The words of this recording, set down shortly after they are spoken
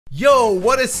Yo,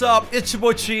 what is up? It's your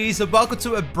boy Cheese and welcome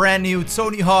to a brand new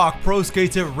Tony Hawk Pro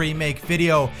Skater Remake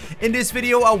video. In this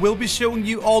video, I will be showing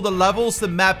you all the levels, the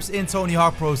maps in Tony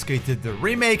Hawk Pro Skater the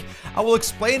Remake. I will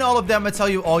explain all of them and tell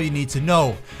you all you need to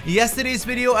know. In yesterday's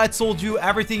video, I told you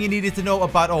everything you needed to know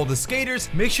about all the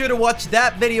skaters. Make sure to watch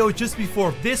that video just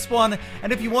before this one.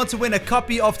 And if you want to win a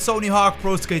copy of Tony Hawk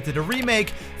Pro Skater the Remake,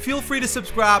 feel free to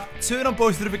subscribe, turn on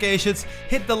post notifications,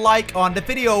 hit the like on the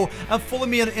video, and follow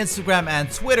me on Instagram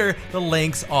and Twitter. The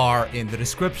links are in the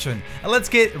description. And let's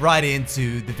get right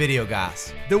into the video,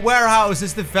 guys. The warehouse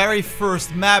is the very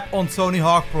first map on Tony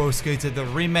Hawk Pro Skater the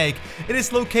Remake. It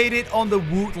is located on the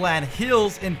Woodland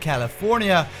Hills in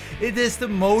California. It is the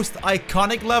most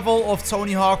iconic level of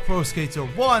Tony Hawk Pro Skater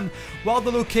 1, while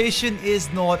the location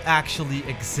is not actually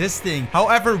existing.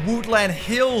 However, Woodland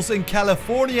Hills in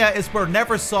California is where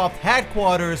Neversoft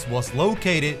headquarters was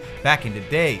located back in the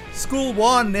day. School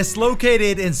 1 is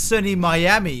located in sunny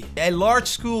Miami. A large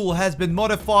school has been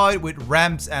modified with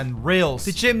ramps and rails.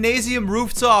 The gymnasium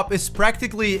rooftop is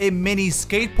practically a mini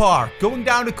skate park. Going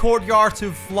down the courtyard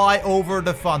to fly over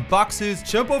the fun boxes,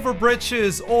 jump over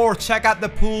bridges, or check out the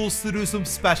pools to do some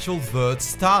special vert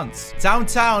stunts.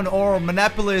 Downtown or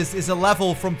Minneapolis is a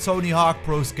level from Tony Hawk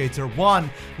Pro Skater 1.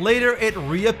 Later it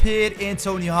reappeared in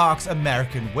Tony Hawk's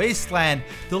American Wasteland.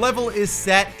 The level is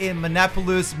set in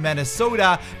Minneapolis,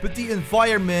 Minnesota, but the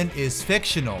environment is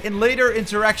fictional. In later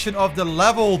interaction of the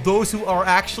level, those who are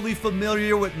actually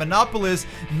familiar with Minneapolis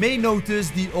may notice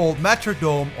the old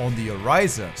Metrodome on the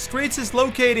horizon. Streets is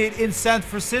located in San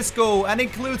Francisco and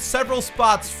includes several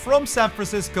spots from San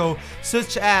Francisco,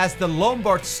 such as the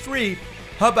Lombard Street,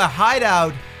 Hubba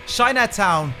Hideout,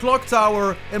 Chinatown, Clock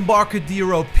Tower,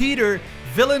 Embarcadero Peter,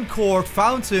 Villain Court,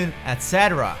 Fountain,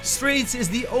 etc. Streets is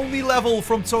the only level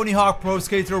from Tony Hawk Pro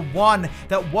Skater 1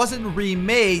 that wasn't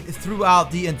remade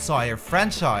throughout the entire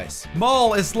franchise.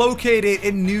 Mall is located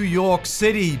in New York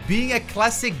City. Being a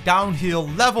classic downhill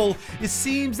level, it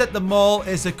seems that the mall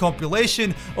is a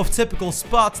compilation of typical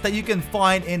spots that you can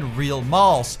find in real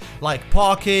malls, like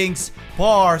parkings,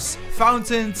 bars,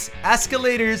 fountains,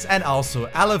 escalators, and also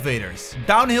elevators.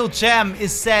 Downhill Jam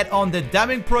is set on the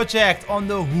damming project on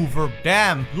the Hoover Dam,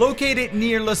 located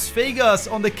near Las Vegas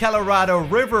on the Colorado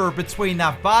River between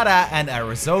Nevada and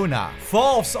Arizona.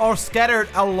 Valves are scattered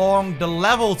along the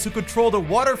level to control the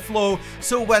water flow,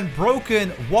 so when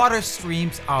broken, water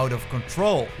streams out of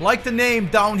control. Like the name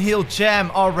Downhill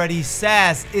Jam already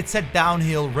says, it's a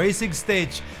downhill racing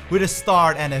stage with a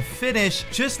start and a finish,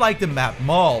 just like the map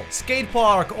Mall. Skate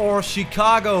Park or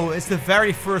Chicago is the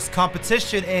very first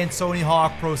competition in Tony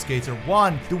Hawk Pro Skater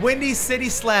 1. The Windy City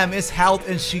Slam is held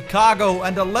in Chicago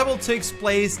and the level takes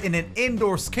place in an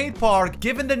indoor skate park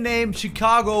given the name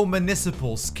Chicago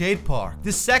Municipal Skate Park.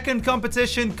 The second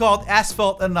competition, called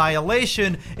Asphalt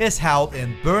Annihilation, is held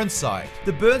in Burnside.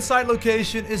 The Burnside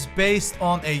location is based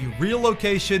on a real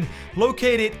location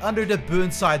located under the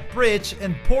Burnside Bridge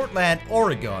in Portland,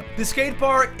 Oregon. The skate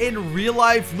park in real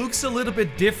life looks a little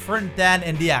bit different than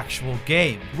in the actual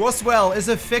game. Roswell is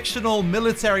a fictional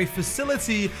military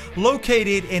facility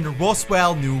located in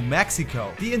Roswell, New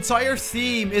Mexico. The entire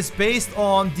theme is based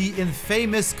on the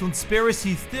infamous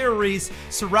conspiracy theories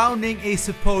surrounding a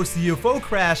supposed UFO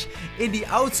crash in the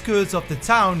outskirts of the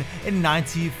town in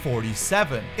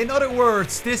 1947. In other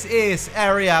words, this is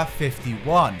Area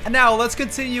 51. And now let's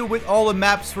continue with all the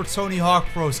maps for Tony Hawk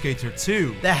Pro Skater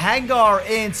 2. The hangar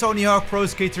in Tony Hawk Pro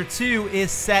Skater 2 is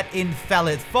set in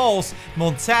Fallett Falls,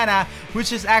 Montana,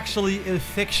 which is actually a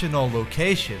fictional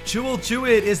location. Jewel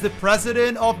Jewett is the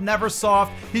president of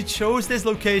Neversoft. He chose this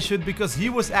location because he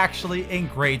was actually in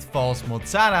Great Falls,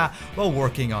 Montana while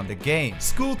working on the game.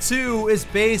 School 2 is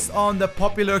based on the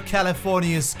popular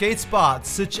California skate spots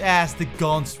such as the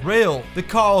Guns Rail, the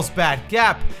Carlsbad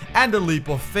Gap, and the Leap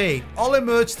of Faith, all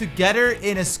emerged together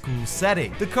in a school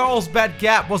setting. The Carlsbad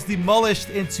Gap was demolished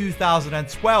in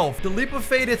 2012. The Leap of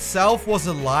Faith itself was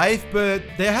alive, but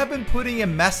they have been putting a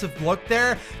massive block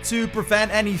there to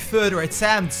prevent any further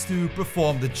attempts to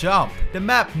perform the jump. The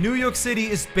map New York City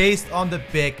is based on the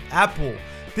Big Apple.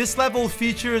 This level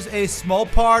features a small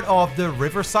part of the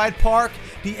Riverside Park,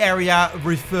 the area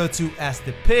referred to as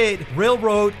the Pit,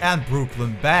 Railroad, and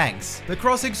Brooklyn Banks. The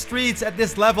crossing streets at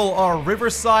this level are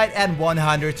Riverside and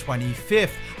 125th.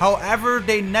 However,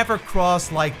 they never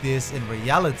cross like this in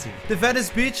reality. The Venice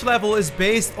Beach level is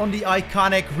based on the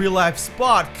iconic real-life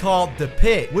spot called The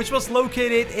Pit, which was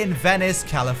located in Venice,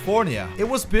 California. It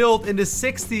was built in the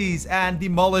 60s and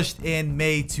demolished in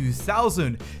May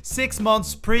 2000, 6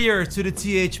 months prior to the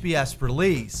THPS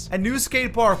release. A new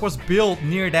skate park was built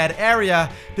near that area,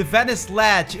 the Venice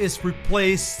Ledge is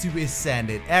replaced to a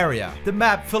sanded area. The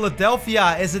map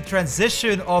Philadelphia is a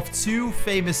transition of two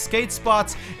famous skate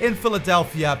spots in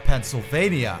Philadelphia,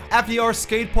 Pennsylvania: FDR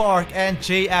Skate Park and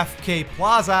JFK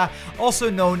Plaza, also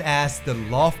known as the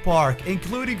Love Park,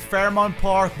 including Fairmount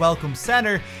Park Welcome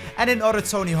Center, and in other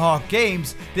Tony Hawk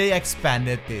games, they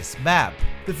expanded this map.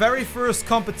 The very first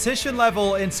competition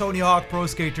level in Tony Hawk Pro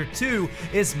Skater 2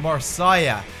 is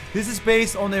Marseille. This is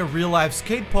based on a real-life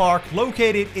skate park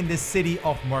located in the city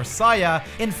of Marseille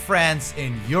in France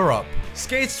in Europe.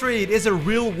 Skate Street is a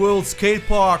real-world skate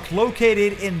park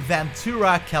located in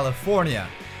Ventura, California.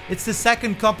 It's the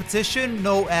second competition,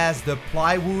 known as the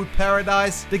Plywood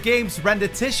Paradise. The game's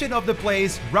rendition of the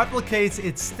place replicates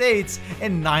its states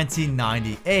in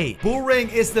 1998. Bullring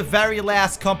is the very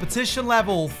last competition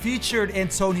level featured in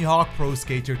Tony Hawk Pro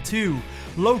Skater 2,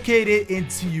 located in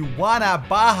Tijuana,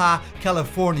 Baja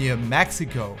California,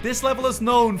 Mexico. This level is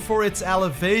known for its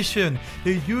elevation.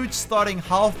 The huge starting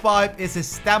halfpipe is a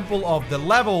staple of the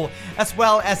level, as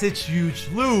well as its huge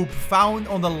loop found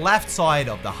on the left side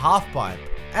of the halfpipe.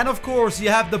 And of course, you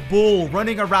have the bull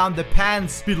running around the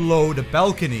pants below the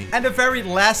balcony. And the very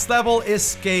last level is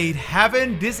Skate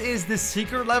Heaven. This is the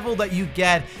secret level that you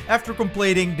get after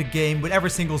completing the game with every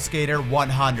single skater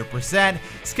 100%.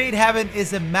 Skate Heaven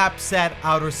is a map set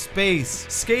outer space.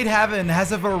 Skate Heaven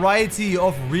has a variety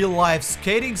of real-life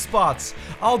skating spots,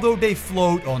 although they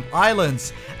float on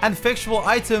islands. And fictional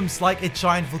items like a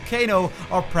giant volcano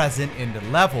are present in the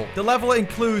level. The level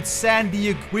includes San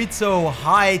Dieguito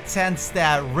High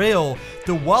 10-stat rail,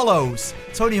 the Wallows,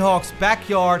 Tony Hawk's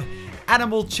backyard,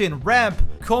 Animal Chin ramp,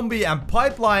 combi and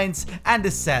pipelines, and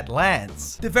the set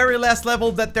lands. The very last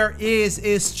level that there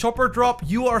is Chopper Drop.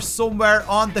 You are somewhere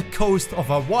on the coast of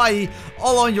Hawaii,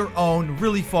 all on your own,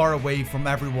 really far away from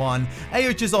everyone, and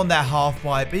you're just on that half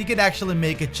pipe, and you can actually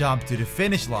make a jump to the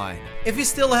finish line. If you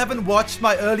still haven't watched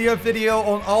my earlier video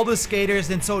on all the skaters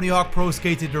in Tony Hawk Pro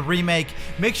Skater the Remake,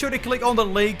 make sure to click on the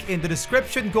link in the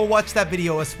description. Go watch that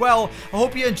video as well. I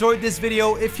hope you enjoyed this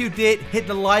video. If you did, hit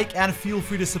the like and feel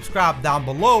free to subscribe down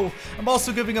below. I'm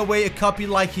also giving away a copy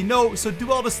like you know, so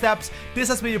do all the steps. This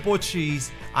has been your boy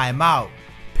Cheese. I am out.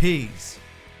 Peace.